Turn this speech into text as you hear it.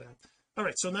All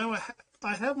right, so now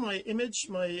I have my image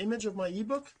of my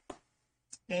ebook.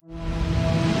 And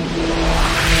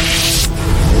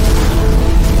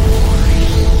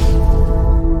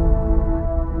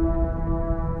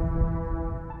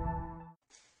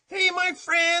hey, my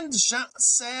friend,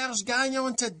 Jean-Serge Gagnon,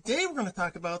 and today we're going to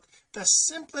talk about the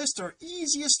simplest or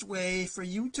easiest way for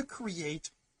you to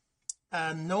create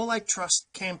a know like trust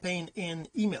campaign in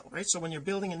email, right? So when you're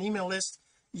building an email list,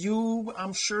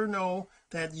 I'm sure know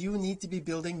that you need to be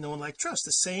building know like trust,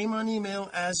 the same on email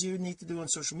as you need to do on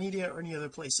social media or any other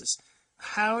places.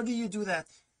 How do you do that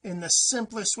in the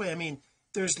simplest way? I mean,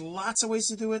 there's lots of ways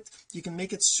to do it. You can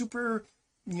make it super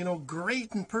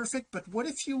great and perfect, but what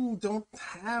if you don't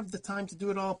have the time to do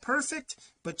it all perfect,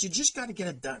 but you just got to get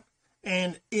it done?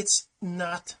 And it's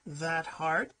not that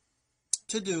hard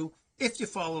to do if you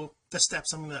follow the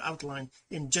steps I'm going to outline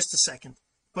in just a second.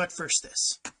 But first,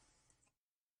 this.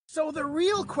 So the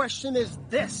real question is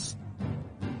this: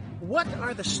 what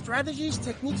are the strategies,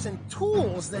 techniques, and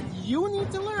tools that you need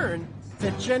to learn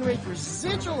to generate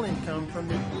residual income from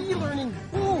the e-learning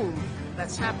boom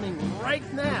that's happening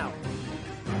right now?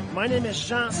 My name is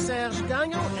Jean-Serge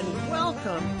Gagnon, and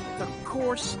welcome to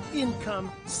Course Income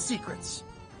Secrets.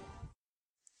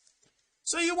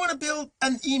 So you want to build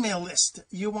an email list,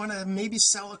 you want to maybe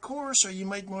sell a course, or you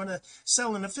might want to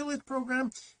sell an affiliate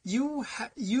program. You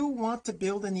want to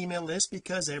build an email list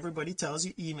because everybody tells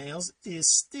you emails is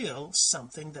still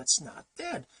something that's not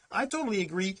dead. I totally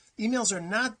agree. Emails are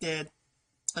not dead,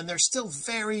 and they're still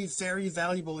very, very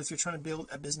valuable if you're trying to build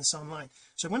a business online.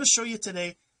 So I'm going to show you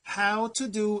today how to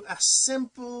do a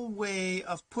simple way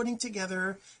of putting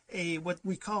together what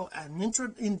we call an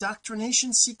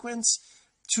indoctrination sequence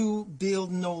to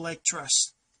build know like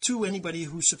trust to anybody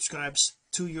who subscribes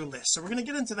to your list. So we're going to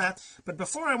get into that, but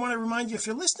before, I want to remind you, if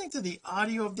you're listening to the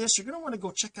audio of this, you're going to want to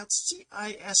go check out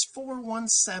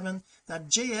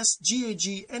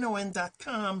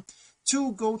cis417.jsgagnon.com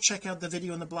to go check out the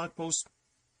video and the blog post,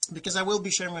 because I will be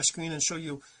sharing my screen and show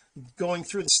you, going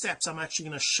through the steps. I'm actually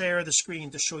going to share the screen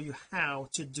to show you how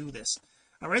to do this.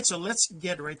 All right, so let's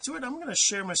get right to it. I'm going to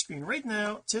share my screen right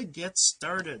now to get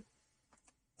started.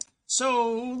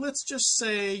 So let's just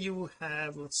say you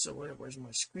have, where's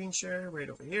my screen share? Right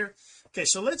over here. Okay,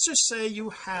 so let's just say you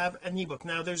have an ebook.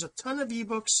 Now there's a ton of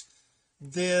ebooks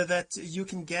there that you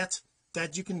can get,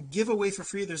 that you can give away for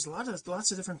free. There's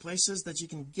lots of different places that you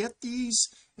can get these,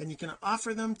 and you can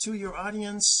offer them to your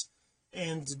audience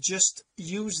and just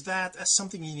use that as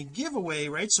something you can give away,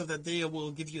 right? So that they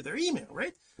will give you their email,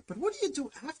 right? But what do you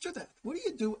do after that? What do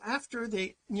you do after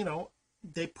they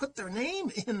put their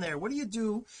name in there? What do you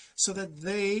do so that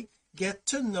they get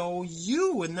to know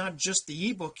you and not just the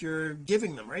ebook you're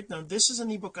giving them? Right now, this is an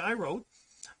ebook I wrote,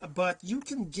 but you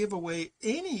can give away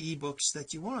any ebooks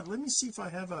that you want. Let me see if I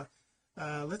have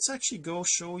let's actually go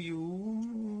show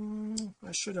you.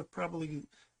 I should have probably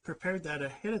prepared that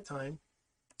ahead of time,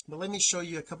 but let me show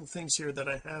you a couple things here that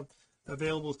I have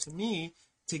available to me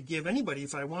to give anybody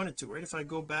if I wanted to, right? If I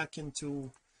go back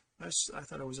into, I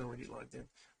thought I was already logged in.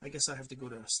 I guess I have to go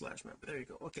to /member. There you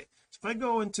go. Okay, so if I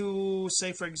go into,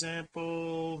 say for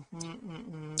example,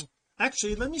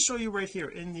 actually let me show you right here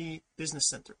in the Business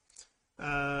Center,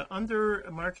 under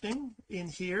marketing in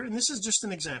here, and this is just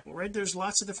an example, right? There's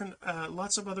lots of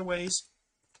other ways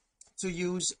to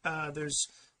use. There's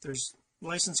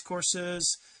licensed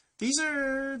courses. This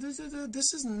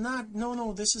is not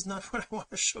what I want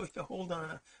to show you. Hold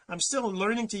on, I'm still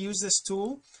learning to use this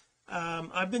tool.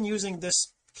 I've been using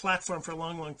this platform for a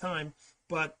long time,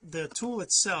 but the tool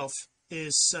itself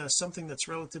is something that's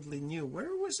relatively new.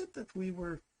 Where was it that we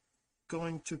were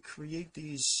going to create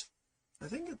these? I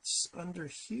think it's under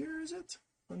here. Is it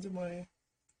under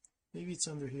maybe it's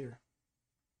under here.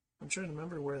 I'm trying to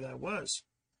remember where that was.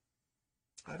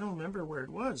 I don't remember where it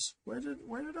was. Where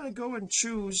did I go and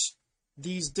choose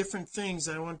these different things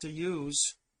I want to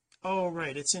use? Oh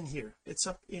right, it's in here. It's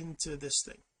up into this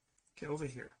thing. Okay, over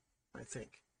here, I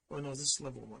think. Oh no, this is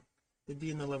level 1. It'd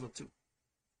be in the level 2.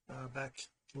 Back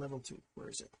level 2. Where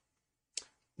is it?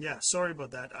 Yeah, sorry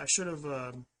about that. I should have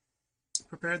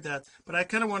prepared that, but I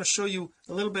kind of want to show you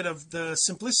a little bit of the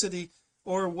simplicity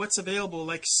or what's available.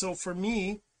 Like, so for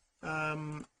me,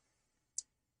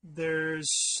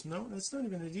 there's no, that's not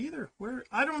even it either. Where,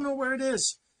 I don't know where it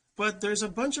is, but there's a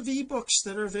bunch of ebooks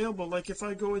that are available. Like if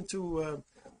I go into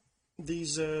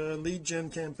these lead gen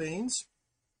campaigns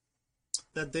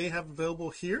that they have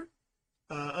available here,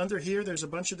 under here there's a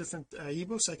bunch of different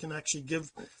ebooks. I can actually give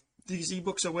these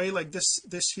ebooks away. Like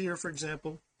this here, for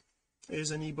example,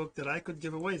 is an ebook that I could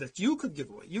give away, that you could give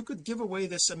away. You could give away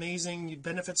this amazing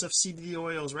benefits of CBD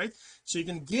oils, right? So you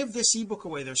can give this ebook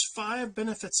away. There's 5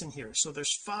 benefits in here. So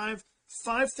there's five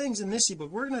 5 things in this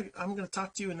ebook. I'm gonna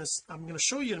talk to you in this, I'm going to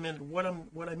show you in a minute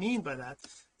what I mean by that.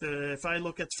 If I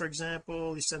look at, for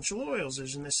example, essential oils,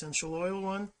 there's an essential oil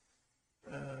one,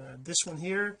 this one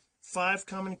here, 5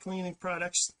 common cleaning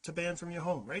products to ban from your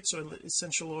home, right? So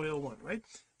essential oil one, right?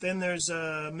 Then there's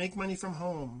make money from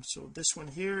home. So this one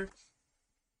here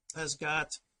has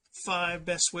got 5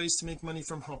 best ways to make money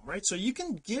from home, right? So you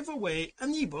can give away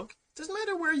an ebook, doesn't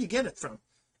matter where you get it from.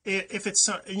 If it's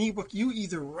an ebook you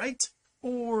either write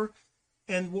or,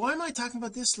 and why am I talking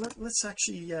about this? Let's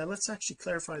actually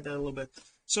clarify that a little bit.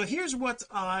 So here's what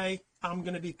I'm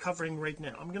going to be covering right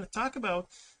now. I'm going to talk about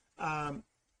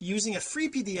using a free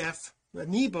PDF,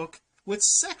 an ebook with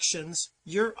sections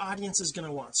your audience is going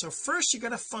to want. So first you got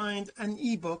to find an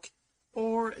ebook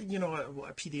or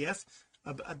a PDF,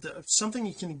 something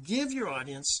you can give your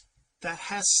audience that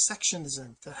has sections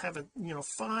in it, that have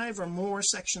 5 or more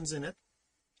sections in it,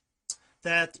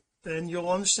 that, and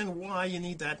you'll understand why you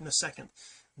need that in a second.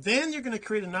 Then you're going to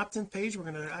create an opt-in page. We're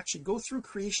going to actually go through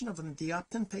creation of the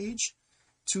opt-in page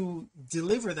to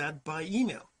deliver that by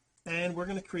email, and we're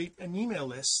going to create an email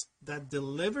list that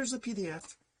delivers a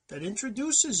PDF, that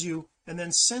introduces you, and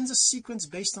then sends a sequence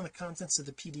based on the contents of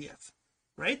the PDF,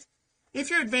 right? If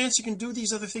you're advanced, you can do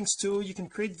these other things too. You can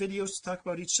create videos to talk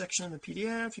about each section in the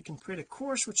PDF. You can create a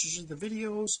course, which is the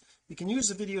videos. You can use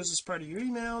the videos as part of your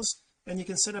emails, and you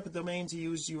can set up a domain to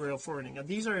use URL forwarding. Now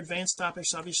these are advanced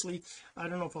topics. Obviously I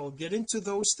don't know if I'll get into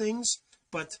those things,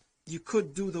 but you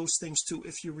could do those things too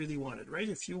if you really wanted, right?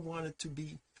 If you wanted to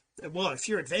be, well, if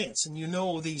you're advanced and you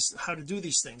know how to do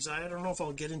these things, I don't know if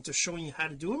I'll get into showing you how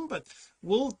to do them, but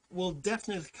we'll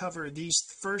definitely cover these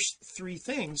first 3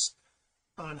 things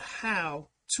on how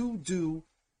to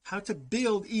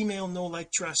build email know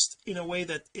like trust in a way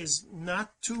that is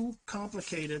not too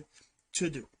complicated to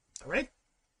do. All right,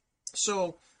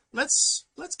 so let's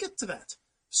get to that.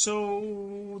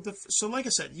 So like I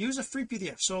said, use a free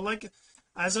PDF. So like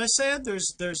as I said,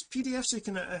 there's PDFs you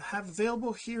can have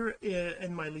available here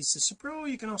in My Lead System Pro.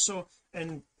 You can also,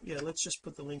 and yeah, let's just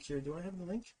put the link here. Do I have the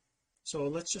link? So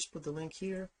let's just put the link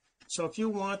here. So if you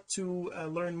want to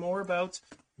learn more about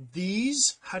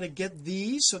these, how to get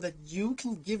these so that you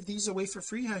can give these away for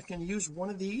free, how you can use one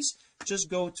of these, just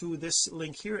go to this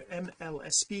link here,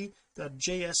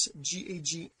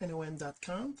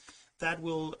 mlsp.jsgagnon.com. That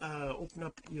will open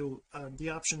up you the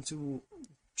option to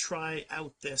try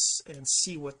out this and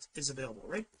see what is available,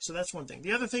 right? So that's one thing.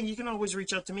 The other thing, you can always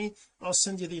reach out to me. I'll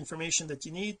send you the information that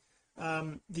you need.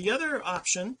 The other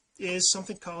option is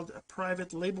something called a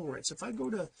private label rights. If I go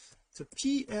to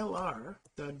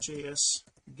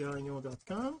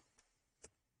plr.jsgagnon.com,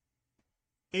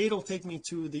 it'll take me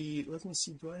to the, let me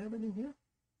see, do I have it in here?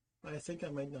 I think I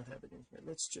might not have it in here.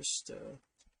 Let's just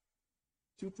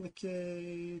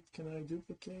duplicate. Can I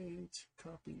duplicate?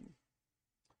 Copy.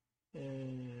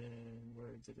 And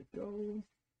where did it go?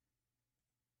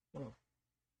 Oh,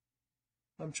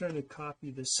 I'm trying to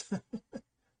copy this.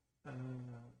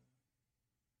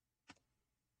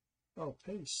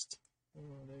 Paste.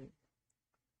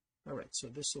 All right, so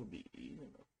this will be,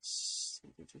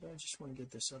 I just want to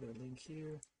get this other link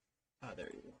here.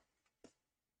 There you go.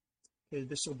 Okay,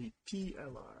 this will be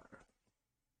PLR.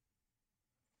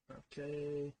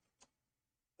 Okay,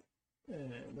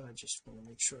 and I just want to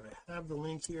make sure I have the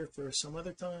link here for some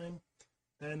other time,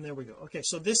 and there we go. Okay,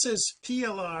 so this is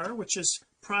PLR, which is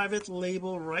private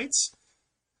label rights.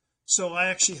 So I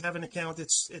actually have an account.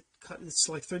 It's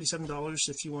like $37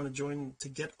 if you want to join to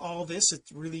get all this.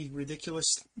 It's really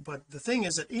ridiculous, but the thing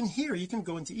is that in here you can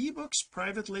go into ebooks,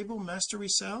 private label, master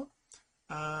resell.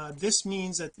 This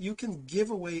means that you can give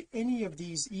away any of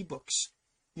these ebooks,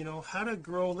 how to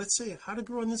grow, let's say how to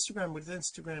grow on Instagram with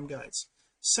Instagram guides,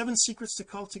 7 secrets to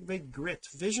cultivate grit,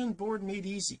 vision board made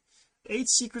easy, 8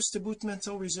 secrets to boost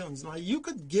mental resilience. Now you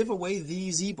could give away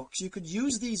these ebooks. You could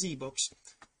use these ebooks,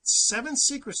 7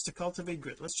 secrets to cultivate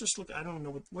grit. Let's just look. I don't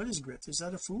know what is grit. Is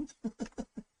that a food?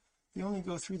 You only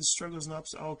go through the struggles and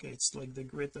ups. Okay, it's like the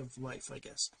grit of life, I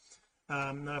guess.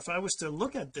 Now if I was to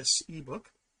look at this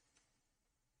ebook,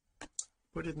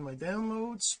 put it in my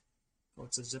downloads. Oh,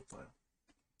 it's a zip file.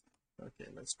 Okay,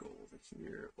 let's go over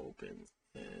here, open,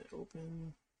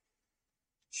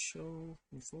 show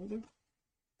in folder,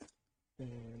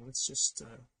 and let's just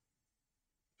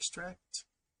extract,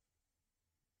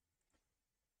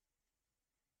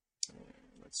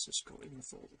 and let's just go in the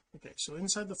folder. Okay, so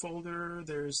inside the folder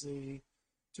there's the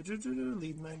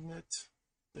lead magnet,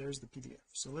 there's the PDF.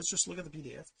 So let's just look at the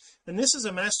PDF, and this is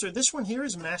a master, this one here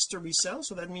is master resell,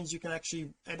 so that means you can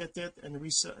actually edit it and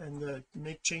resell and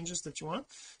make changes that you want.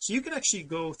 So you can actually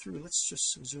go through, let's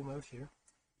just zoom out here.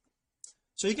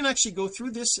 so you can actually go through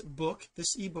this book,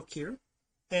 this ebook here,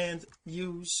 and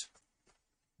use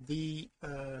the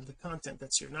content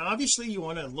that's here. Now obviously you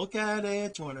want to look at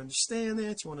it, you want to understand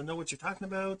it, you want to know what you're talking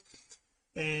about,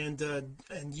 and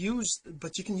use,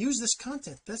 but you can use this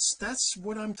content. That's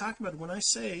what I'm talking about when I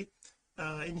say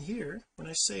in here, when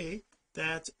I say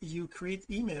that you create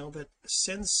email that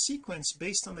sends sequence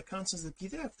based on the contents of the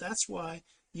PDF. That's why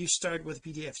you start with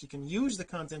PDF. You can use the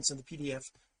contents of the PDF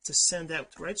to send out,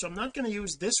 right? So I'm not going to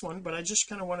use this one, but I just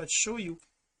kind of want to show you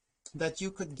that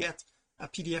you could get a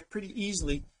PDF pretty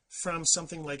easily from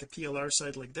something like a PLR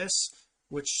site like this,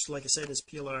 which like I said is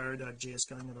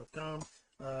plr.jsgagnon.com.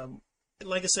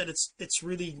 Like I said, it's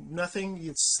really nothing.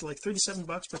 It's like $37,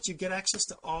 but you get access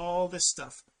to all this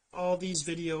stuff, all these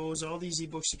videos, all these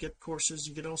ebooks. You get courses,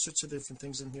 you get all sorts of different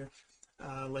things in here,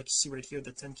 like you see right here,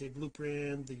 the 10K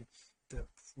blueprint, the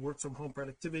work from home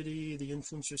productivity, the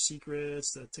influencer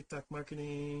secrets, the TikTok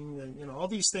marketing, and you know, all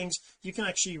these things you can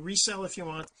actually resell if you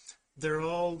want. They're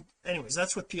all, anyways,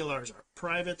 that's what PLRs are,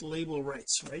 private label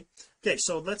rights, right? Okay,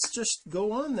 so let's just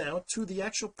go on now to the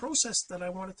actual process that I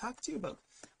want to talk to you about.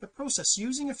 The process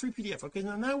using a free PDF. Okay,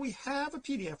 now we have a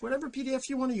PDF, whatever PDF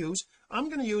you want to use. I'm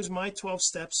going to use my 12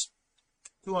 steps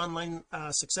to online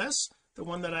success, the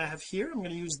one that I have here. I'm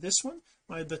going to use this one,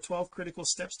 the 12 critical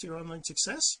steps to your online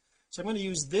success. So I'm going to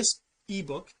use this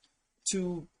ebook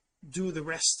to do the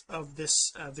rest of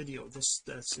this video, this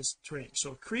training.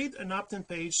 So create an opt-in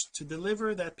page to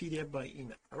deliver that PDF by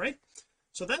email. All right,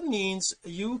 so that means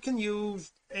you can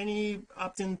use any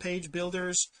opt-in page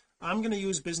builders. I'm going to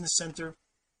use Business Center,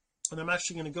 and I'm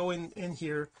actually going to go in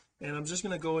here, and I'm just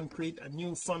going to go and create a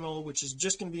new funnel, which is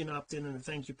just going to be an opt-in and a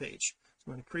thank you page. So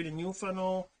I'm going to create a new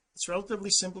funnel. It's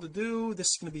relatively simple to do. This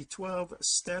is going to be 12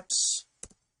 steps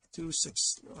to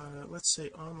let's say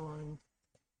online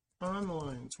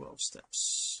 12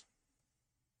 steps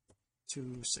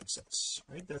to success,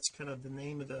 right? That's kind of the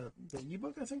name of the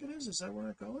ebook, I think it is that what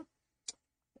I call it?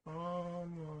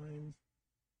 Online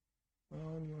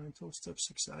 12 steps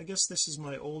success. I guess this is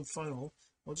my old funnel.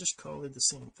 I'll just call it the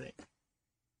same thing.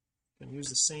 You can use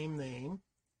the same name.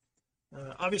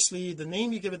 Obviously the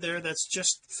name you give it there, that's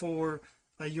just for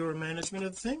your management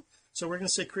of the thing. So we're going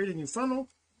to say create a new funnel,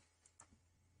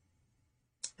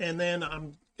 and then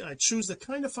I choose the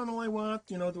kind of funnel I want.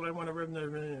 You know, do I want a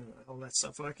revenue, all that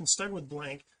stuff. So I can start with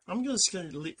blank. I'm just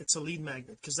going to, it's a lead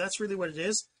magnet, because that's really what it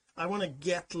is. I want to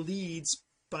get leads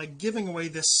by giving away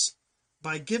this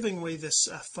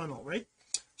funnel, right?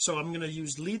 So I'm going to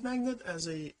use lead magnet as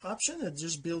a option. It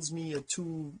just builds me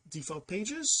 2 default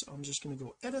pages. I'm just going to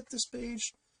go edit this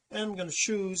page, and I'm going to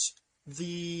choose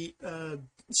the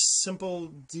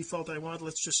simple default I want.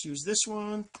 Let's just use this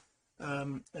one,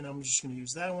 and I'm just going to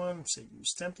use that one. Say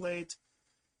use template.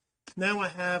 Now I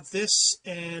have this,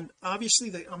 and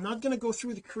obviously I'm not going to go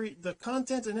through the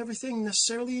content and everything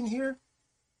necessarily in here,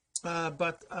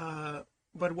 but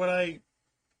what I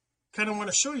kind of want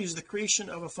to show you is the creation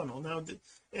of a funnel. Now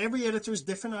every editor is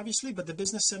different obviously, but the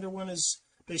Business Center one is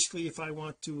basically if I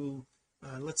want to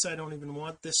let's say I don't even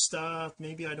want this stuff,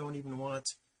 maybe I don't even want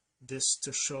this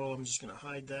to show, I'm just going to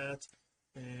hide that,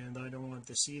 and I don't want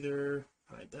this either,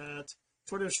 hide that.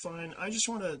 Footer's fine. I just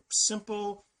want a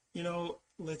simple, you know,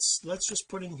 let's just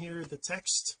put in here the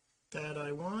text that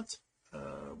I want.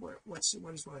 What is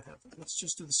what I have? Let's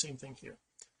just do the same thing here.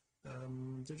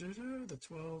 The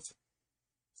 12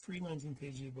 free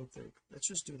 19-page ebook there. Let's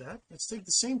just do that. Let's take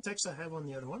the same text I have on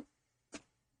the other one,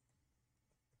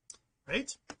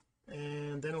 right?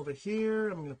 And then over here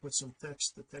I'm going to put some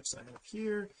text, the text I have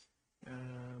here.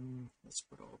 Let's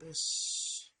put all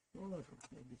this, well,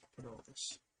 maybe put all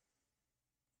this.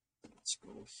 Let's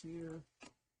go here,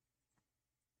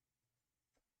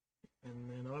 and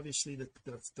then obviously the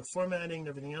formatting and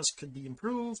everything else could be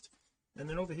improved. And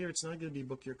then over here it's not going to be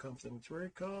book your complimentary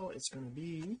call, it's going to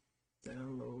be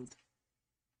download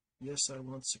yes I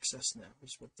want success now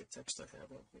is what the text I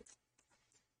have on here.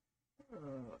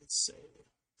 Let's say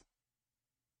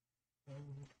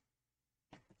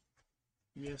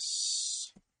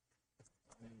yes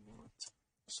I want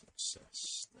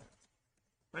success now,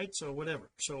 right? So whatever,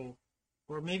 so,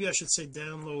 or maybe I should say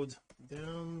download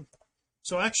down.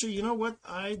 So actually, you know what,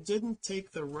 I didn't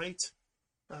take the right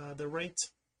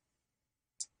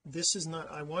this is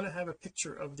not, I want to have a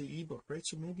picture of the ebook, right?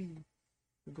 So maybe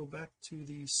we go back to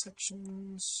the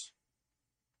sections.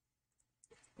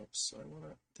 Oops, I want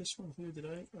to, this one here, did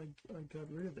I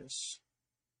got rid of this.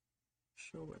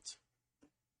 Show it.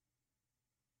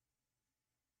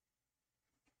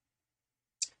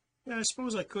 Yeah, I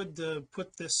suppose I could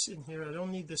put this in here. I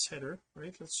don't need this header,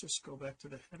 right? Let's just go back to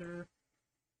the header.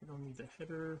 I don't need the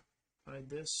header, hide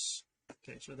this,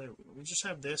 Okay, so there we just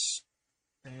have this,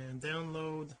 and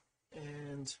download,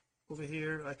 and over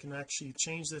here I can actually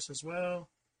change this as well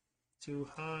to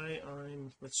hi,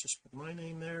 let's just put my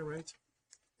name there, right?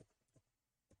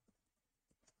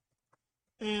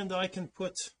 And I can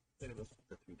put there,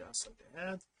 the three dots like I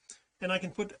had, and I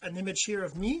can put an image here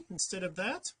of me instead of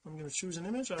that. I'm going to choose an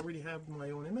image. I already have my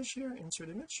own image here, insert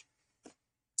image.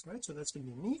 All right, so that's going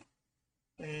to be me,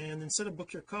 and instead of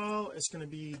book your call, it's going to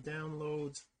be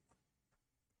download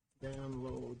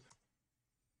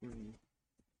free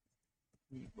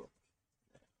ebook,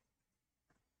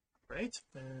 right?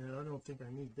 And I don't think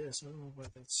I need this. I don't know why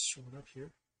that's showing up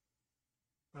here.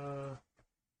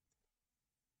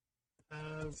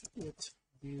 Have it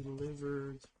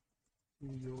delivered to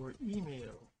your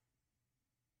email.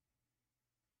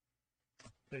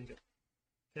 There you go.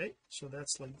 Okay, so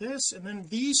that's like this, and then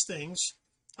these things,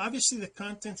 obviously the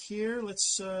content here,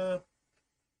 let's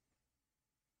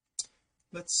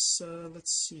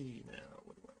see now,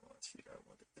 what do I want here? I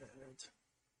want to add,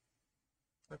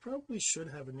 I probably should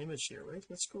have an image here, right?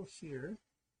 Let's go here,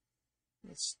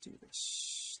 let's do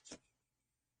this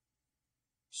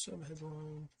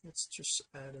subheadline, let's just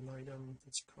add an item,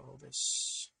 let's call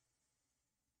this,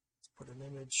 let's put an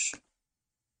image,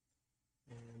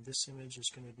 and this image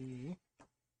is going to be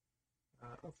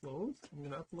upload. I'm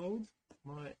going to upload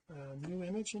my new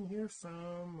image in here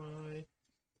from my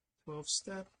 12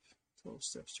 steps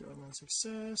to online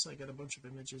success. I got a bunch of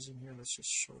images in here. Let's just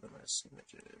show them as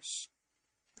images,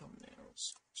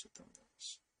 thumbnails. So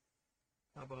thumbnails.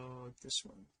 How about this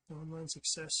one, online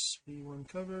success V1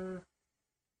 cover?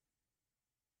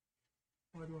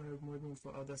 Why do I have more than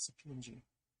four? Oh, that's a PNG.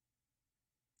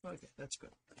 Okay, that's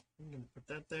good. I'm going to put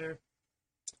that there,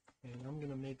 and I'm going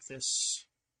to make this,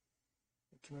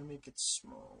 can I make it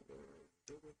smaller,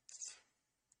 the width,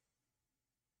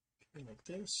 okay, like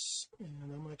this,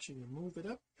 and I'm actually going to move it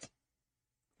up,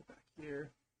 go back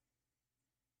here,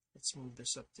 let's move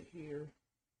this up to here.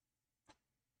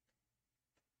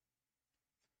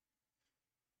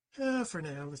 For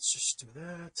now, let's just do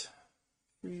that.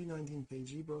 Free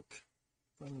 19-page ebook.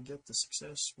 Finally get the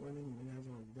success warning. We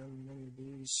haven't done many of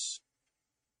these.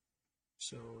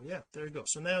 So yeah, there you go.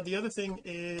 So now the other thing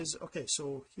is, okay,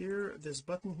 so here, this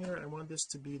button here, I want this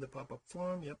to be the pop-up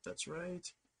form. Yep, that's right.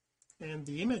 And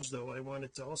the image, though, I want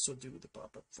it to also do the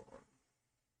pop-up form.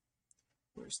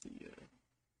 Where's the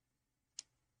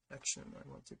action? I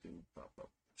want to do pop-up,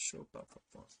 show pop-up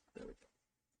form. There we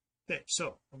go. Okay,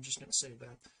 so I'm just going to save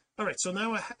that. All right, so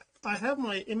now I have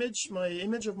my image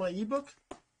of my ebook,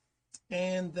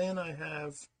 and then I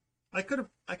could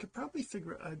probably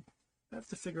I have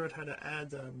to figure out how to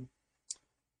add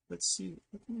let's see,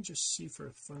 let me just see for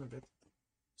the fun of it.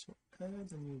 So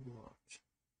add a new block,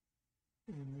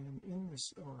 and then in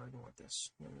this, oh, I don't want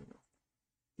this, no,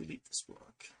 delete this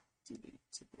block, delete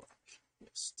the block,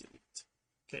 yes, delete.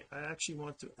 Okay, I actually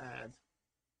want to add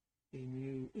a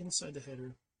new, inside the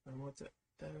header, I want to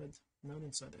add, not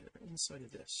inside the header, inside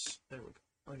of this, there we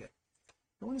go. Okay,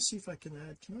 I want to see if I can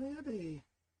add, can I add a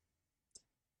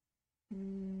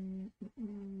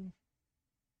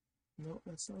no,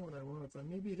 that's not what I want, but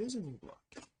maybe it is a new block,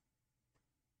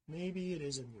 maybe it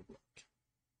is a new block.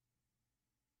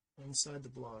 Inside the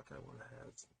block I want to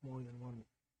have more than one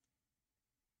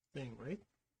thing, right?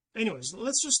 Anyways,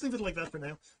 let's just leave it like that for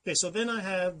now. Okay, so then I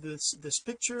have this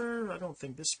picture. I don't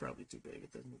think this is probably too big,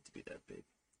 it doesn't need to be that big,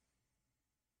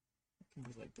 it can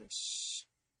be like this.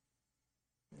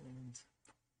 And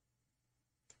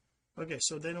okay,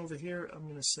 so then over here I'm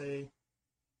going to say,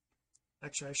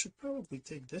 actually I should probably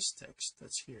take this text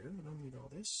that's here, I don't need all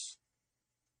this,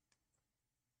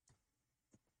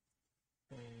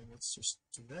 and let's just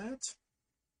do that,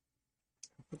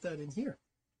 put that in here,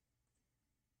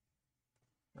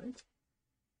 right?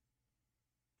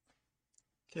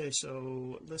 Okay,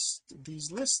 so the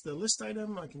list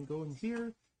item, I can go in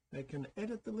here, I can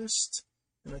edit the list,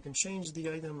 and I can change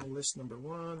the item list number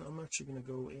 1. I'm actually going to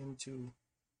go into,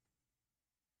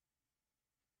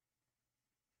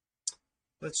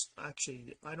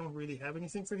 I don't really have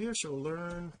anything for here, so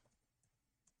learn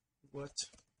what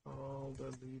all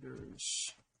the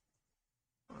leaders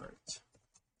aren't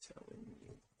telling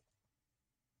you.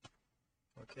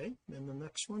 Okay, then the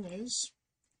next one is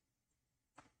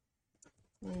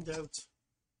find out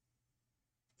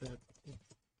that it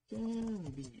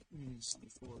can be easy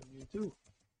for you too.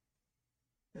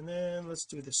 And then let's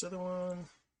do this other one,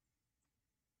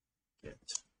 get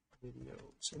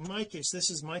videos. In my case, this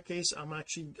is my case, I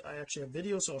actually have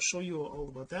videos, so I'll show you all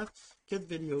about that. Get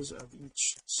videos of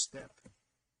each step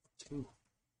too.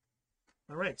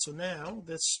 All right, so now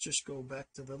let's just go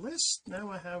back to the list. Now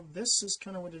I have, this is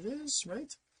kind of what it is,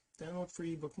 right? download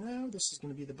free ebook now. This is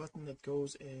going to be the button that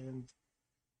goes and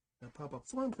pop-up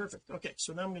form. Perfect. Okay,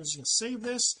 so now I'm just going to save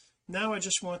this. Now I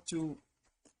just want to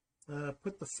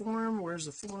put the form. Where's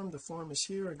the form? The form is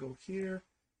here. I go here.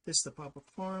 This is the pop-up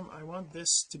form. I want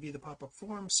this to be the pop-up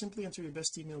form. Simply enter your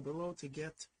best email below to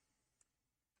get,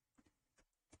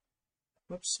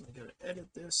 whoops, I gotta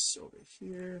edit this over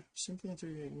here. Simply enter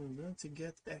your email to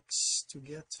get X, to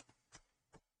get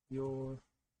your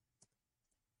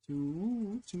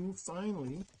to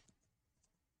finally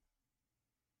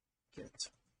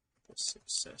get the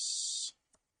success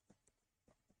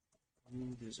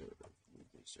you deserve.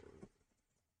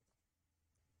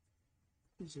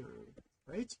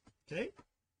 Right? Okay.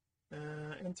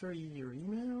 Enter your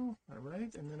email. All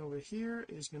right, and then over here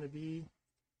is going to be,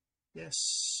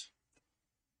 yes,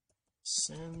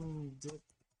 send it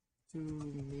to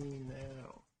me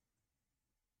now.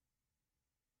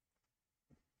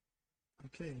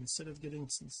 Okay, instead of getting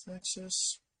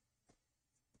access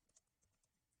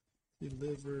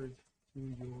delivered to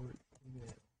your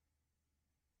email.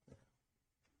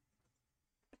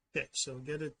 Okay, so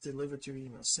get it delivered to your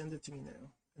email. Send it to me now.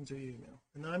 Enter your email.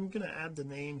 And I'm going to add the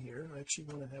name here. I actually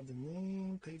want to have the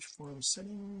name, page form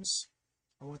settings.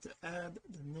 I want to add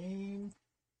the name,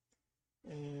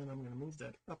 and I'm going to move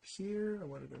that up here. I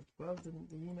want it above the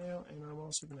email, and I'm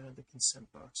also going to add the consent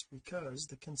box, because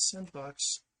the consent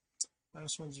box,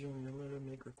 last one's your letter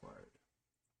make required,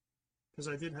 because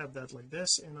I did have that like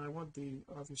this, and I want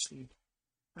obviously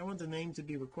I want the name to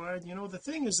be required. You know, the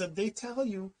thing is that they tell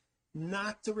you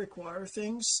not to require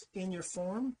things in your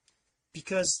form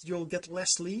because you'll get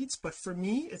less leads, but for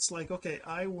me it's like, okay,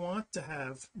 I want to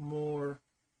have more,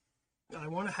 I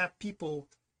want to have people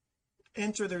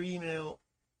enter their email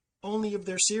only if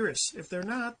they're serious. If they're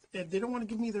not, if they don't want to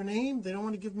give me their name, they don't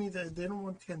want to give me they don't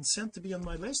want consent to be on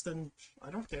my list, then I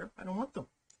don't care, I don't want them,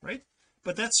 right?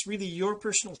 But that's really your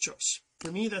personal choice. For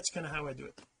me, that's kind of how I do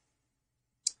it.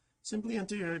 Simply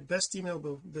enter your best email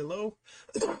below.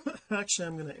 Actually,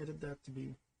 I'm going to edit that to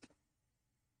be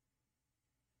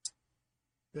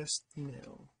best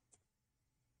email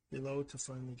below to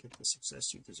finally get the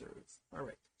success you deserve. All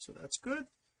right, so that's good.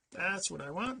 That's what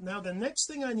I want. Now the next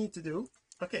thing I need to do,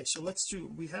 okay, so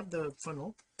we have the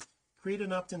funnel, create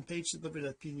an opt-in page, deliver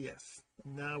that PDF.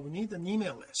 Now we need an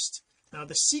email list. Now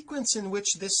the sequence in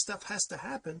which this stuff has to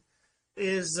happen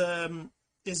is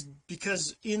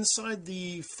because inside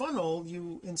the funnel,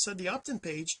 inside the opt-in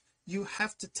page, you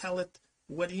have to tell it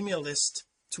what email list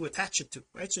to attach it to,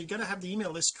 right? So you got to have the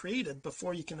email list created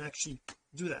before you can actually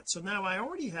do that. So now I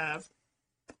already have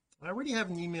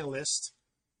an email list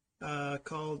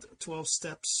called 12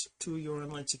 steps to your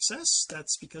online success.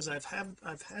 That's because I've had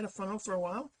a funnel for a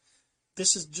while.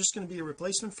 This is just going to be a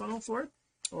replacement funnel for it,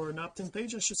 or an opt-in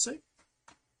page I should say.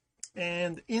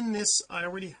 And in this I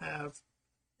already have,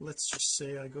 let's just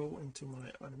say I go into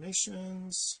my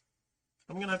automations.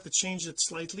 I'm going to have to change it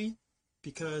slightly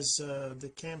because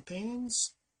the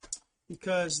campaigns,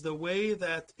 because the way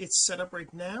that it's set up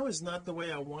right now is not the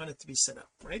way I want it to be set up,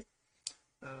 right?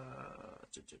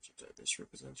 This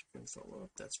represents your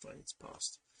follow-up. That's fine, it's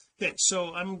paused. Okay,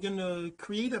 so I'm going to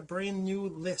create a brand new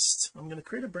list. I'm going to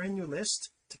create a brand new list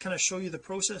to kind of show you the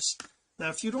process. Now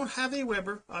if you don't have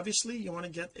Aweber, obviously you want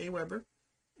to get Aweber,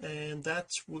 and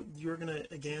that's what you're going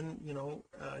to, again, you know,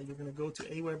 you're going to go to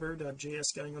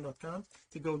aweber.jsgagnon.com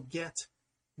to go get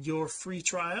your free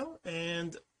trial.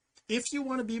 And if you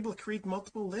want to be able to create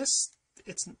multiple lists,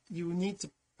 you need to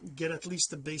get at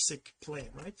least the basic plan,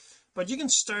 right? But you can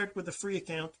start with a free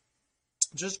account.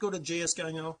 Just go to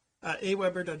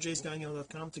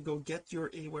aweber.jsgagnon.com to go get your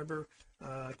Aweber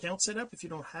account set up if you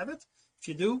don't have it. If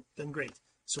you do, then great,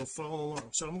 so follow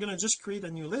along. So I'm going to just create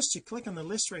a new list. You click on the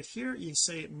list right here, you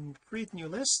say create new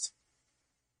list,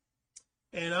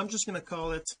 and I'm just going to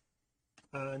call it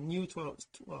new 12.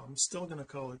 Well, I'm still going to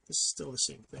call it, this is still the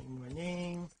same thing, my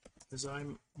name, because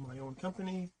I'm my own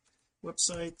company,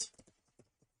 website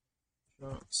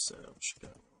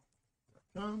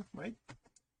jean-serge-gagnon.com, right?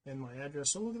 And my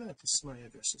address, oh look at that, this is my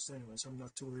address. So anyways, I'm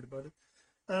not too worried about it.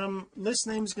 List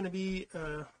name is going to be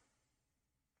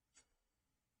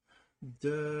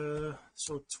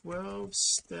 12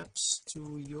 steps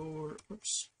to your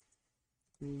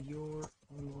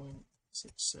online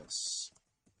success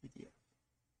PDF.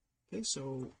 Okay,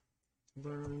 so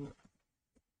learn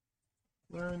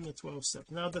the 12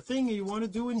 steps. Now the thing you want to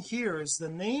do in here is the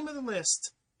name of the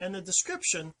list, and the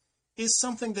description is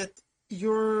something that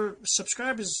your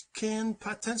subscribers can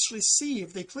potentially see.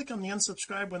 If they click on the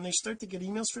unsubscribe, when they start to get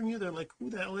emails from you, they're like,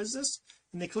 who the hell is this?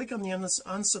 And they click on the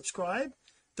unsubscribe,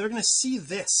 they're going to see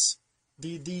this,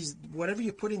 these whatever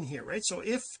you put in here, right? So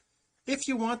if if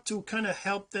you want to kind of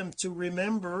help them to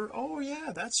remember, oh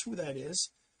yeah, that's who that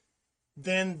is,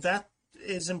 then that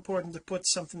is important to put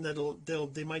something that'll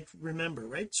they might remember,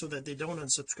 right, so that they don't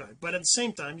unsubscribe. But at the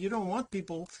same time, you don't want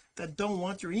people that don't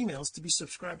want your emails to be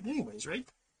subscribed anyways, right?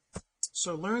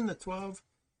 So learn the 12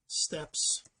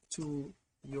 steps to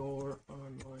your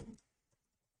online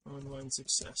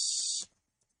success.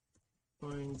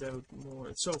 Find out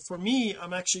more. So for me,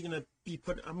 I'm actually going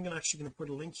to put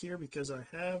a link here because I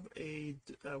have a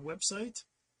website.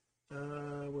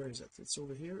 Where is it? It's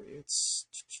over here. It's,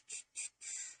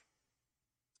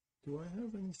 do I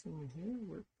have anything in here?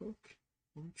 Workbook,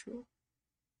 intro,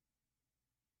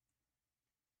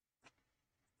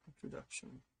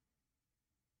 introduction.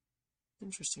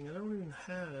 Interesting, I don't even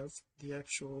have the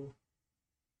actual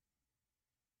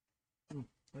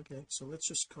okay, so let's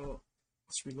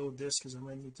reload this because I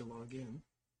might need to log in.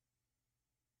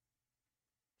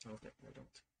 Okay, I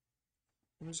don't.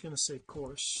 I'm just going to say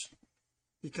course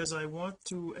because I want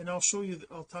to, and I'll show you,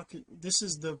 this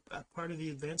is the part of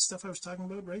the advanced stuff I was talking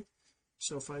about, right?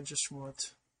 So if I just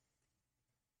want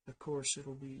a course,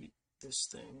 it'll be this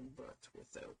thing but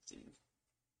without the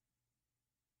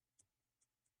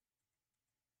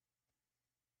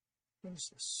what is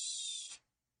this?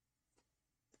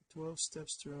 12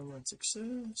 steps to online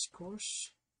success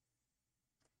course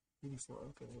 84.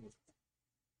 Okay,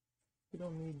 we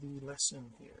don't need the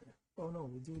lesson here. Oh no,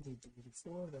 we do need the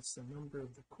 84. That's the number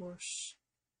of the course.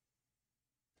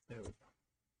 There we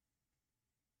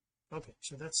go. Okay,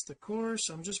 so that's the course.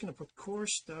 I'm just going to put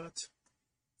course dot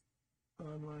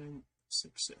online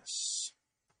success.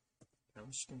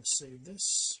 I'm just going to save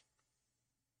this.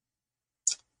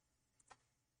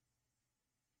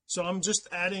 So I'm just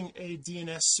adding a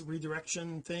DNS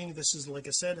redirection thing. This is, like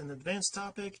I said, an advanced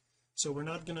topic, so we're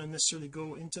not going to necessarily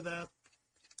go into that,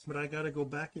 but I got to go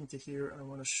back into here. I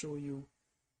want to show you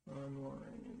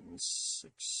online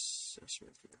success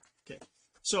right here. Okay,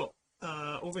 so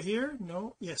over here,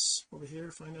 over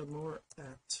here, find out more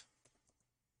at.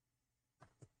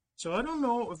 So I don't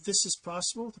know if this is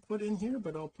possible to put in here,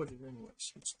 but I'll put it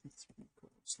anyways. It's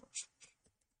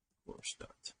course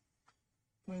dot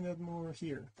find out more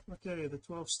here. Okay, the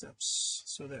 12 steps.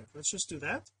 So there, let's just do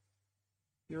that.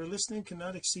 Your listening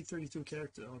cannot exceed 32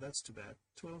 characters. Oh, that's too bad.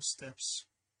 12 steps.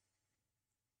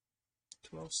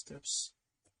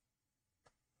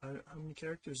 How many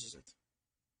characters is it?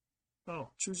 Oh,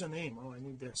 choose a name. Oh, I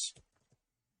need this,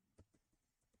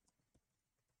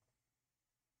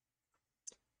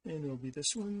 and it'll be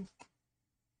this one,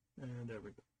 and there we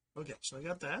go. Okay, so I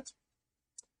got that,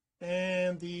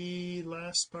 and the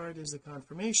last part is the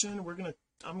confirmation.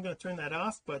 I'm gonna turn that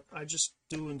off, but I just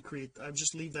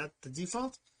leave that the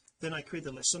default, then I create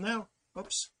the list. So now,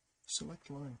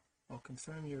 select line. I'll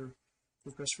confirm your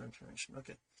request for information.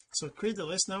 Okay, so create the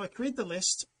list. Now I create the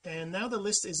list, and now the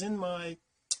list is in my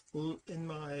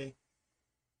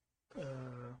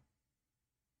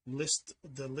list,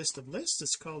 the list of lists.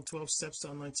 It's called 12 steps to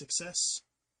online success.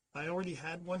 I already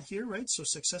had one here, right? So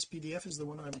success PDF is the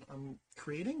one I'm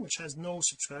creating, which has no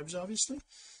subscribers obviously,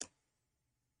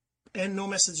 and no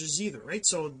messages either, right?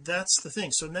 So that's the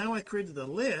thing. So now I created a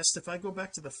list. If I go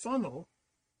back to the funnel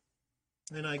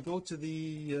and I go to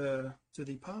the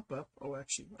pop-up, oh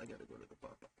actually I gotta go to the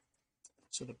pop-up.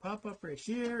 So the pop-up right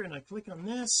here, and I click on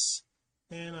this,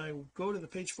 and I go to the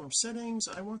page form settings.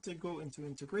 I want to go into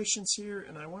integrations here,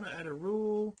 and I want to add a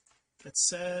rule that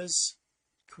says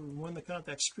when the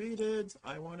contact's created,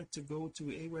 I want it to go to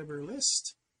Aweber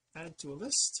list, add to a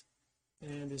list.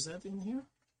 And is that in here?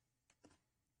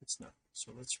 It's not.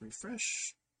 So let's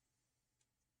refresh,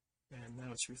 and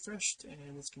now it's refreshed,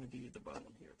 and it's going to be at the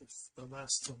bottom here, the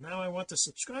last. So now I want to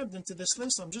subscribe them to this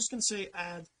list. I'm just going to say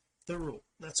add the rule.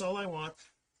 That's all I want.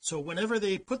 So whenever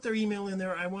they put their email in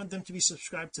there, I want them to be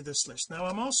subscribed to this list. Now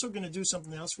I'm also going to do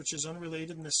something else which is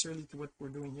unrelated necessarily to what we're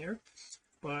doing here,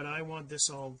 but I want this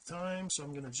all the time, so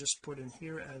I'm going to just put in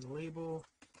here as a label.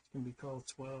 It's going to be called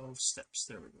 12 steps.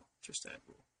 There we go, just add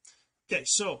rule. Okay,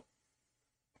 so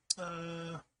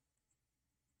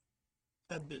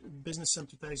add business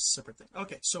center tags is a separate thing.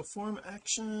 Okay, so form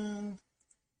action,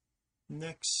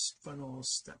 next funnel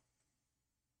step.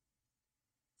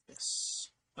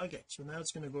 Yes. Okay, so now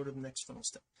it's going to go to the next funnel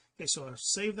step. Okay, so I'll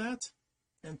save that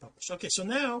and publish. Okay, so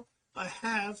now I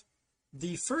have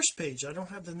the first page. I don't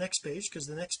have the next page because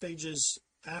the next page is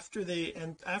after they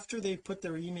put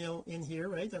their email in here,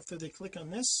 right? After they click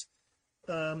on this.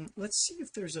 Let's see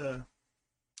if there's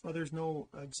there's no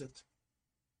exit.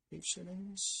 Page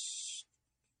settings,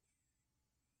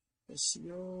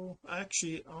 SEO.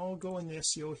 Actually, I'll go in the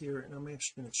SEO here, and I'm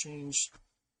actually going to change.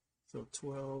 So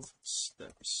 12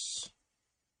 steps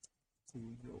to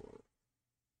your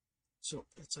so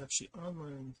it's actually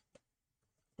online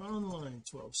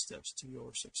 12 steps to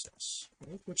your success,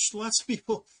 right? Which lots of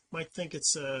people might think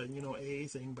it's a a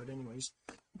thing, but anyways,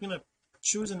 I'm gonna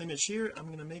choose an image here. I'm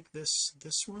gonna make this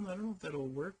one. I don't know if that'll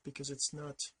work because it's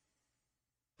not,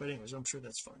 but anyways, I'm sure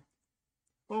that's fine.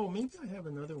 Oh, maybe I have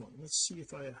another one. Let's see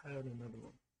if I had another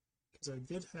one, because I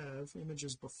did have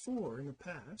images before in the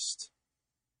past.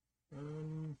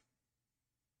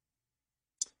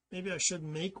 Maybe I should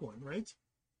make one, right?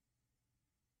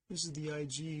 This is the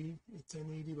IG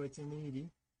 1080 by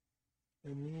 1080,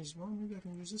 and these, well, maybe I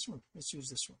can use this one. Let's use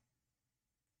this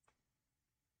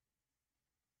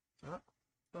one.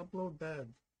 Upload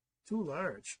bad, too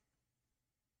large.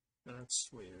 That's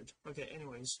weird. Okay,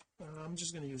 anyways, I'm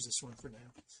just going to use this one for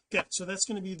now. Okay, so that's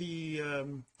going to be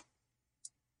the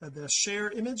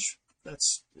share image.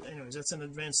 That's, anyways, that's an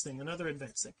advanced thing, another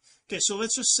advanced thing. Okay, so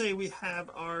let's just say we have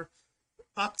our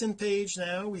opt-in page.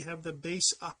 Now we have the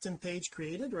base opt-in page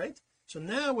created, right? So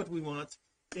now what we want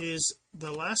is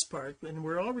the last part, and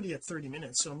we're already at 30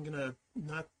 minutes, so I'm gonna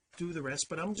not do the rest,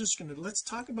 but I'm just gonna, let's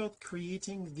talk about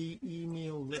creating the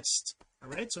email list. All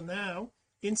right, so now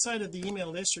inside of the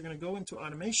email list, you're going to go into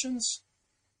automations,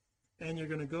 and you're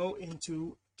going to go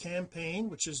into campaign,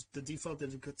 which is the default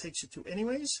that it takes you to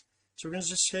anyways. So we're going to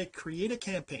just say create a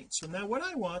campaign. So now what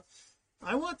I want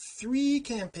 3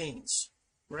 campaigns,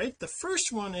 right? The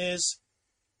first one I'll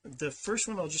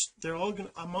just,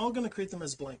 I'm all going to create them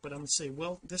as blank, but I'm going to say,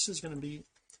 well, this is going to be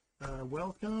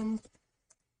welcome,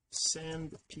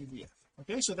 send PDF.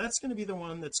 Okay, so that's going to be the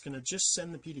one that's going to just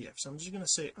send the PDF. So I'm just going to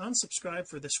say unsubscribe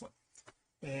for this one,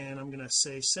 and I'm going to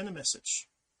say send a message,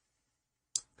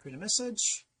 create a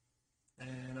message,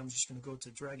 and I'm just going to go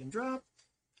to drag and drop,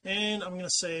 and I'm going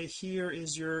to say here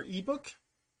is your ebook.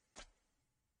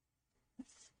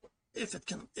 If it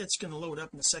can, it's going to load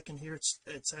up in a second here.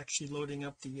 It's actually loading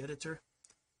up the editor.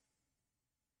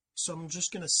 So I'm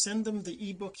just going to send them the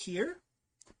ebook here.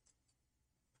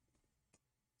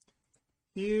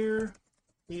 Here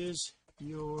is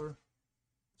your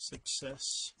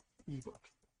success ebook,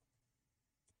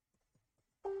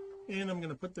 and I'm going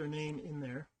to put their name in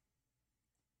there,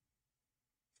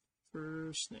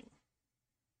 first name.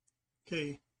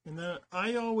 Okay, and then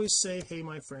I always say, hey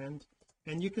my friend,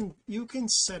 and you can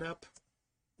set up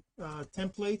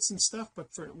templates and stuff, but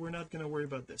we're not going to worry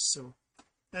about this. So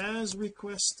as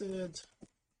requested,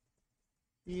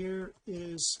 here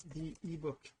is the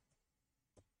ebook,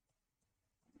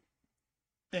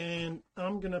 and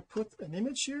I'm going to put an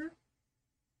image here,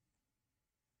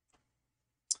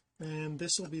 and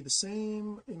this will be the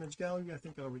same image gallery. I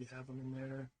think I already have them in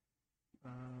there.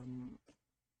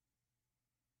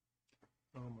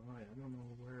 Oh my, I don't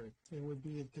know where it would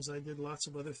be, because I did lots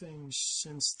of other things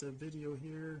since the video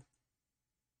here.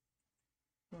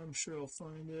 I'm sure I'll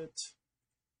find it.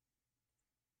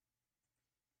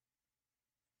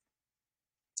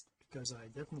 Because I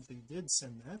definitely did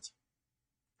send that.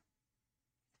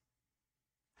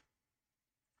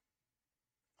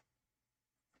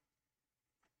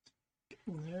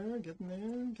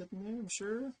 Getting there, I'm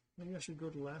sure. Maybe I should go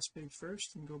to the last page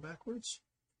first and go backwards.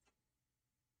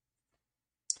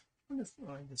 I wonder if,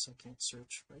 oh, I guess I can't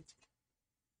search, right?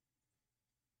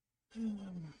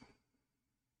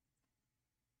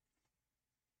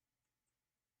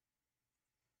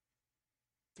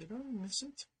 Did I miss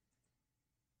it?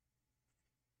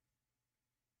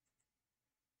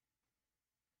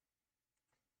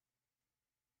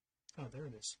 Oh, there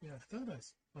it is. Yeah, I thought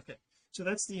okay, so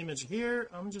that's the image here.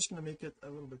 I'm just going to make it a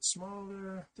little bit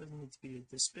smaller. Doesn't need to be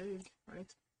this big,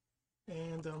 right?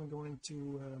 And I'm going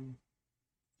to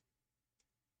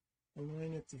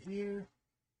align it to here,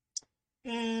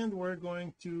 and we're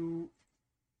going to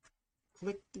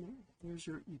click here's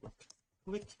your ebook,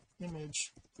 click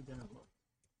image to download.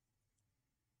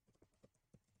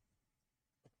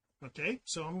 Okay,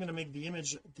 so I'm going to make the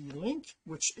image the link,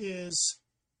 which is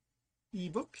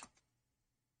ebook.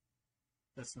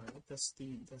 That's not it. That's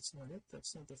not it.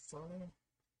 That's not the file.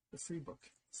 The free book.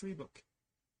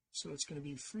 So it's going to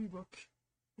be free book.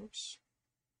 Oops.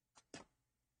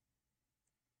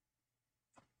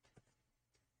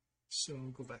 So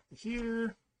go back to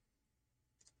here,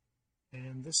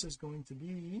 and this is going to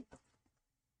be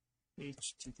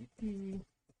http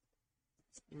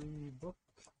freebook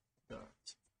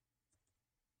dot.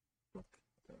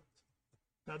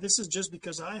 Now this is just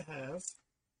because I have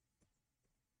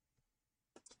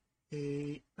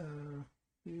a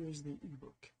here's the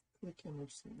ebook, click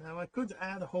image. Now I could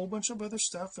add a whole bunch of other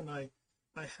stuff, and I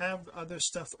have other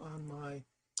stuff on my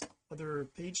other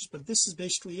pages, but this is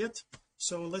basically it.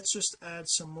 So let's just add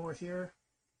some more here.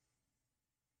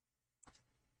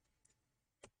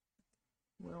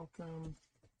 welcome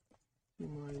to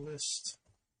my list,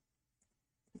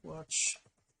 watch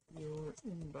your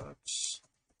inbox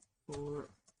for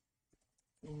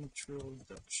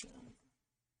introduction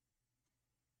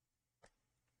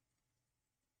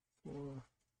for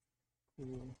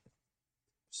cool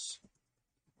tips.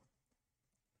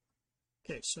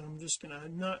 Okay, so I'm just gonna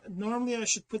not normally I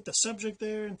should put the subject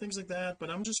there and things like that,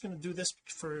 but I'm just going to do this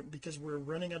because we're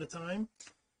running out of time.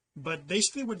 But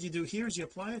basically what you do here is you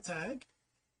apply a tag,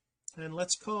 and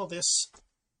let's call this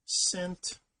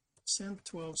sent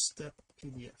 12-step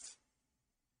PDF.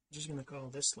 I'm just going to call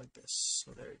this like this.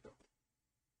 So there you go.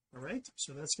 All right,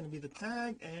 so that's going to be the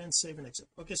tag, and save and exit.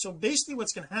 Okay, so basically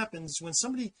what's going to happen is when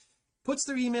somebody puts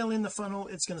their email in the funnel,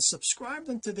 it's going to subscribe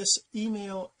them to this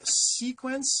email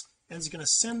sequence, and it's going to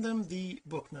send them the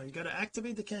book. Now you got to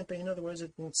activate the campaign, otherwise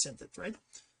it won't send it, right?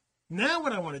 Now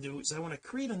what I want to do is I want to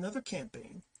create another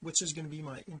campaign, which is going to be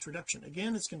my introduction.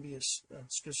 Again, it's going to be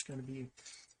it's just going to be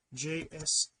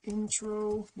JS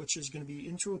intro, which is going to be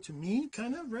intro to me,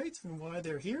 kind of, right, and why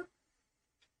they're here.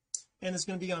 And it's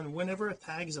going to be on whenever a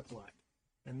tag is applied,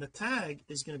 and the tag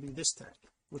is going to be this tag,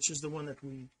 which is the one that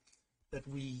we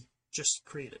just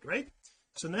created, right?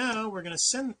 So now we're going to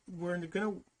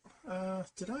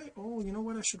you know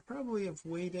what, I should probably have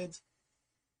waited.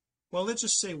 Well, let's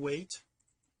just say wait.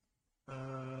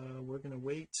 We're going to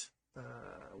wait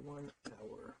 1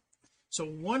 hour. So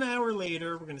 1 hour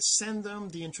later we're going to send them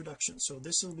the introduction. So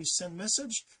this will be send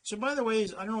message. So by the way,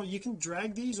 I don't know, you can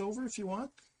drag these over if you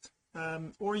want,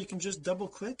 or you can just double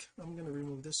click. I'm going to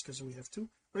remove this because we have to,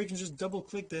 or you can just double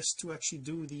click this to actually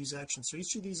do these actions. So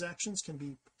each of these actions can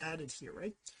be added here,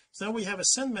 right? So now we have a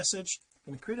send message.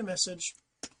 I'm going to create a message,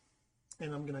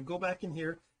 and I'm going to go back in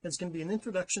here. It's going to be an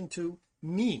introduction to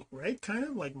me, right, kind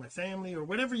of like my family or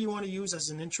whatever you want to use as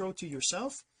an intro to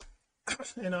yourself.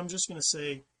 And I'm just going to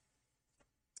say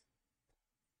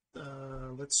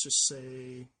let's just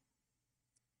say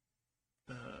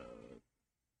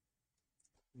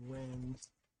when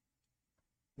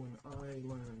I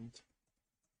learned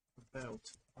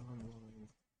about online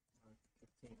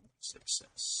marketing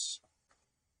success,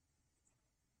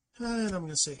 and I'm going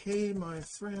to say, hey my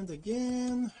friend,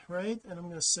 again, right? And I'm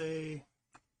going to say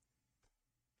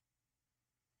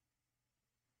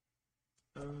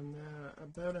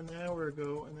about an hour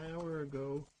ago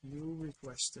you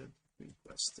requested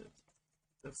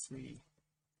the free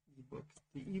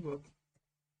ebook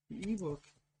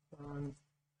on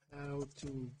how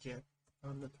to get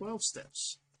on the 12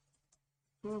 steps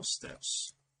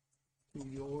to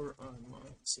your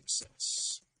online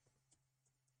success.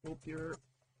 Hope you're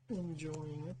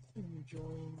enjoying it.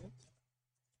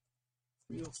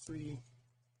 Feel free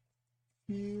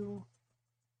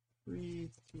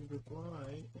to reply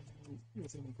and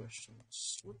with any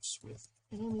questions,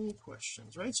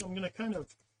 right? So I'm going to kind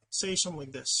of say something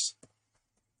like this.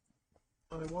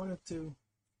 I wanted to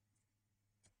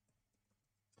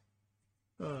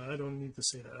I don't need to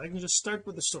say that. I can just start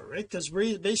with the story, right? Because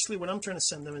basically what I'm trying to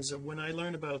send them is that when I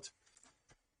learn about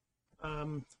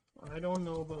I don't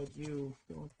know about you,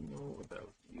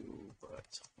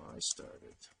 but I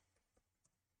started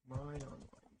my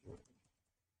online journey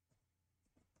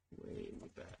way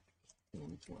back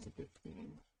in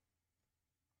 2015.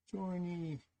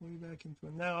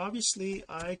 Now obviously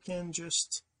I can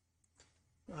just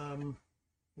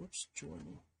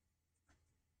journey.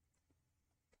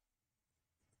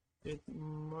 It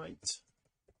might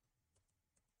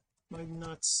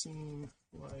not seem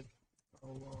like a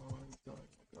long time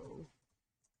ago,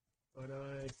 but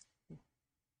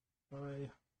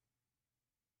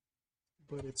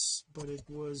it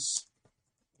was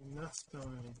enough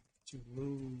time to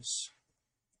lose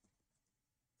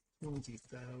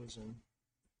 20,000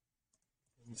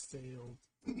 in failed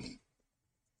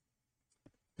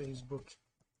Facebook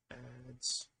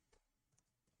ads,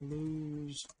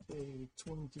 lose a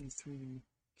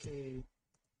 23k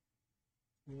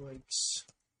likes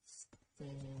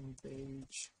fan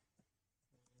page,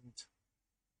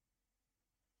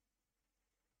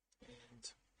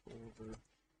 and over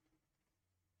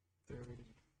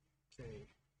 30k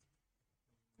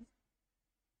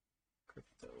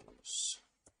cryptos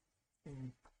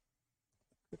in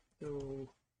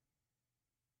crypto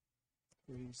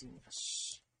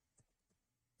craziness.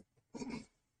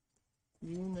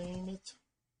 You name it,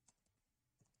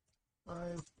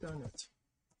 I've done it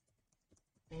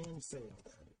and failed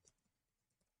at it.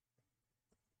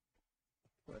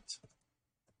 But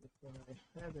if I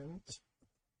hadn't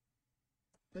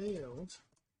failed,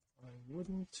 I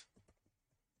wouldn't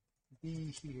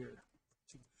be here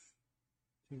to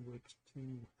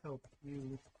help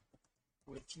you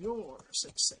with your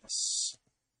success.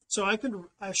 so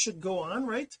I should go on,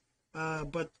 right?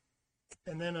 But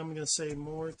and then I'm going to say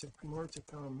more to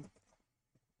come.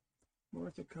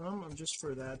 I'm just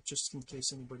for that, just in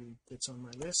case anybody gets on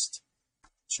my list.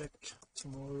 Check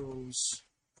tomorrow's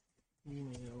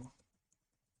email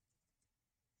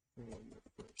for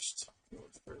your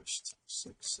first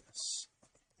success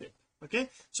tip. Okay,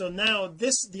 so now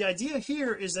the idea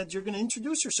here is that you're going to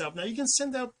introduce yourself. Now you can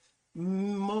send out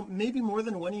maybe more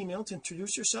than one email to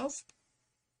introduce yourself,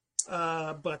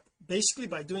 but basically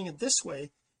by doing it this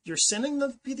way, you're sending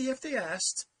the PDF they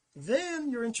asked,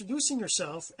 then you're introducing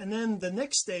yourself, and then the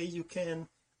next day you can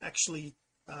actually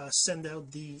send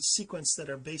out the sequence that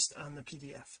are based on the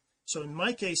PDF. So in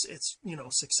my case it's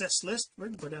success list,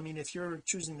 right? But I mean, if you're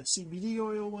choosing the CBD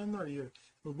oil one or your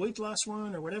weight loss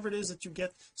one or whatever it is that you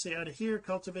get, say out of here,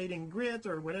 cultivating grit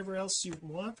or whatever else you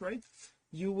want, right,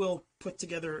 you will put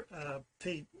together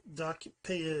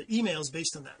emails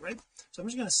based on that, right? So I'm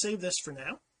just going to save this for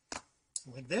now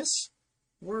like this.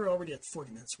 We're already at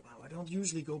 40 minutes. Wow, I don't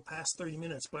usually go past 30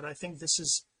 minutes, but I think this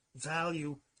is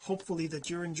value, hopefully,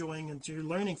 that you're enjoying and you're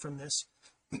learning from this.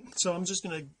 So I'm just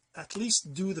going to at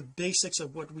least do the basics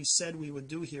of what we said we would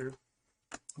do here.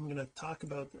 I'm going to talk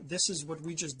about, this is what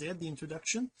we just did, the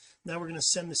introduction. Now we're going to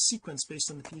send the sequence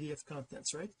based on the PDF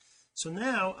contents, right? So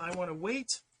now I want to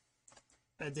wait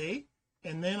a day,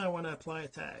 and then I want to apply a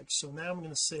tag. So now I'm going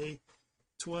to say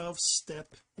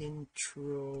 12-step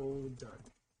intro done.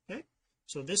 Okay,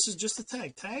 so this is just a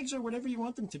tag. Tags are whatever you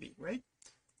want them to be, right?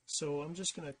 So I'm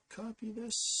just going to copy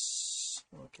this.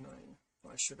 Oh,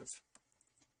 I should have.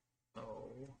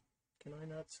 Oh, can I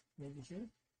not? Maybe here?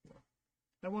 No,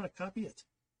 I want to copy it.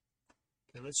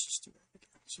 Okay, let's just do that again.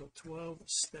 So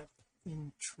 12-step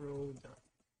intro done.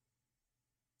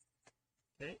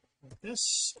 Okay, like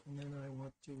this, and then I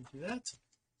want to do that,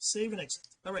 save and exit.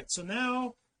 All right, so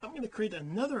now I'm going to create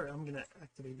another, I'm going to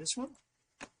activate this one.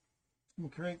 I'm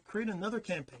going to create another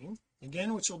campaign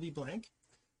again, which will be blank.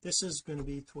 This is going to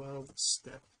be 12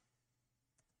 steps,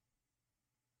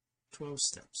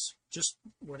 just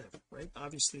whatever, right?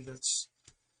 Obviously that's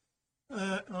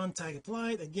on tag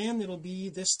applied. Again, it'll be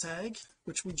this tag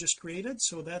which we just created,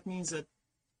 so that means that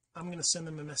I'm going to send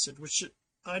them a message, which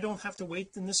I don't have to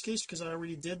wait in this case because I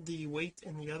already did the wait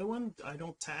in the other one. I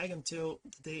don't tag until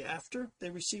the day after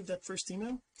they receive that first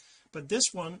email. But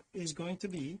this one is going to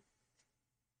be,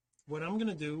 what I'm going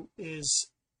to do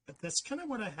is, that's kind of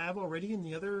what I have already in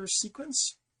the other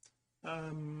sequence,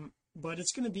 but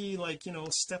it's going to be like,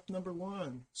 step number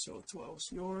 1. So 12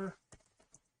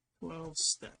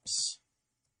 steps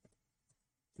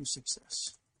to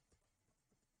success,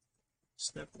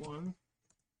 step 1.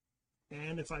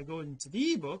 And if I go into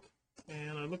the ebook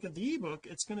and I look at the ebook,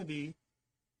 it's going to be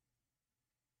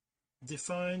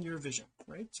define your vision,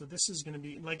 right? So this is going to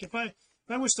be like, if I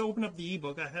was to open up the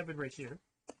ebook, I have it right here.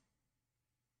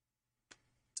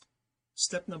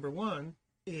 Step number 1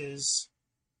 is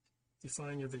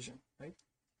define your vision, right?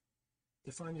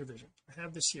 Define your vision. I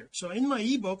have this here. So in my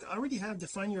ebook I already have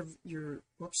define your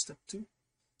step 2,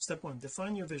 step 1,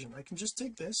 define your vision. I can just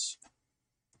take this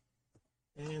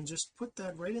and just put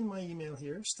that right in my email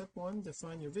here. Step 1,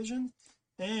 define your vision,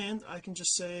 and I can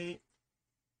just say,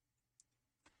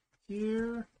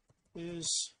 here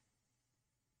is,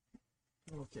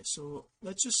 okay, so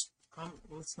let's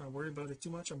not worry about it too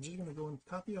much. I'm just going to go and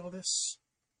copy all this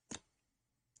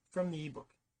from the ebook.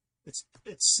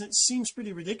 It seems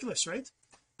pretty ridiculous, right?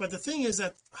 But the thing is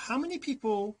that how many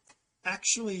people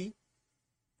actually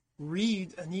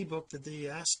read an ebook that they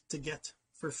ask to get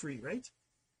for free, right?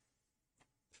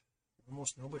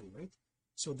 Almost nobody, right?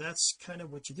 So that's kind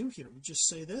of what you do here. You just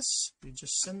say this, you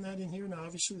just send that in here. Now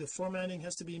obviously the formatting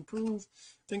has to be improved,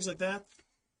 things like that.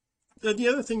 The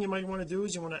other thing you might want to do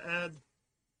is you want to add,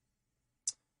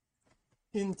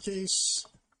 in case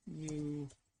you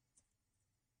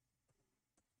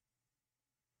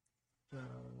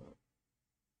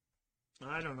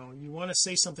I don't know, you want to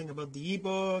say something about the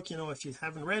ebook, if you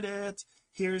haven't read it,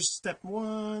 here's step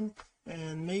 1,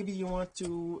 and maybe you want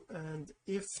to, and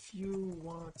if you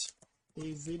want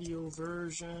a video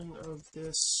version of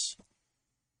this,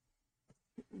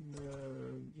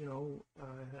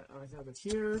 I have it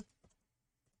here.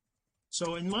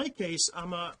 So in my case,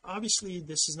 obviously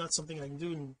this is not something I can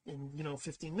do in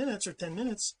 15 minutes or 10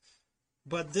 minutes,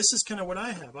 but this is kind of what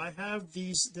I have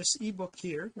this ebook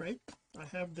here, right? I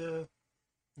have the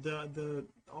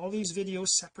all these videos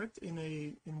separate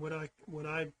in what I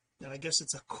guess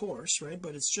it's a course, right?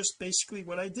 But it's just basically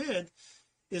what I did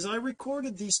is I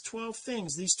recorded these 12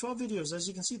 things, these 12 videos. As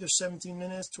you can see, there's 17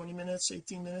 minutes, 20 minutes,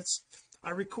 18 minutes.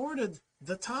 I recorded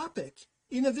the topic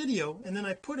in a video, and then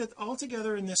I put it all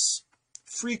together in this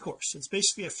free course. It's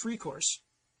basically a free course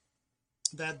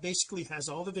that basically has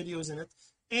all the videos in it,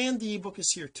 and the ebook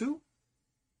is here too.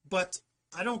 But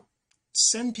I don't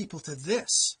send people to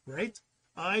this, right?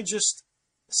 I just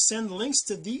send links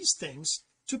to these things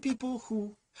to people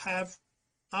who have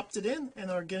opted in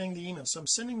and are getting the email. So I'm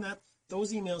sending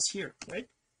those emails here, right?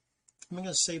 I'm going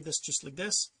to save this just like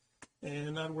this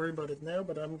and not worry about it now,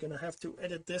 but I'm going to have to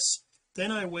edit this.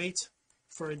 Then I wait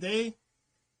for a day.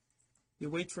 You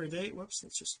wait for a day. Whoops,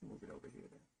 let's just move it over here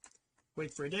then.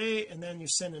 Wait for a day, and then you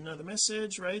send another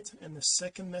message, right? And the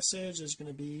second message is going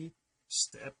to be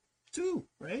step 2,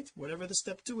 right? Whatever the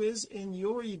step 2 is in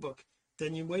your ebook.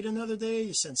 Then you wait another day,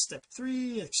 you send step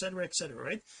 3, etc.,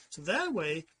 right? So that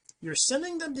way you're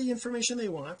sending them the information they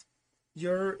want,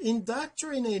 you're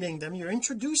indoctrinating them, you're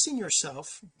introducing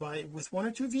yourself with 1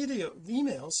 or 2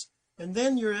 emails, and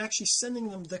then you're actually sending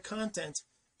them the content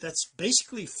that's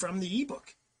basically from the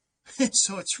ebook.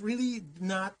 So it's really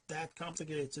not that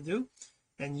complicated to do,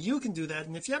 and you can do that.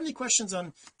 And if you have any questions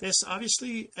on this,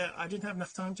 obviously I didn't have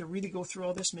enough time to really go through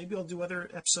all this. Maybe I'll do other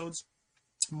episodes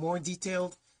more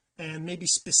detailed and maybe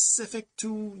specific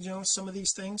to some of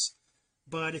these things.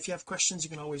 But if you have questions, you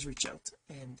can always reach out,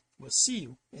 and we'll see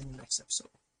you in the next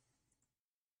episode.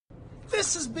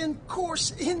 This has been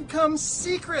Course Income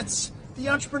Secrets, the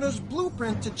entrepreneur's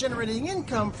blueprint to generating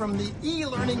income from the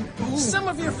e-learning boom. Some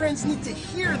of your friends need to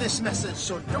hear this message,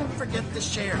 so don't forget to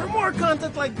share. For more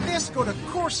content like this, go to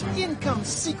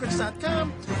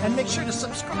CourseIncomeSecrets.com and make sure to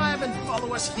subscribe and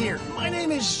follow us here. My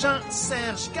name is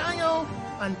Jean-Serge Gagnon.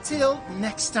 Until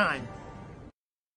next time.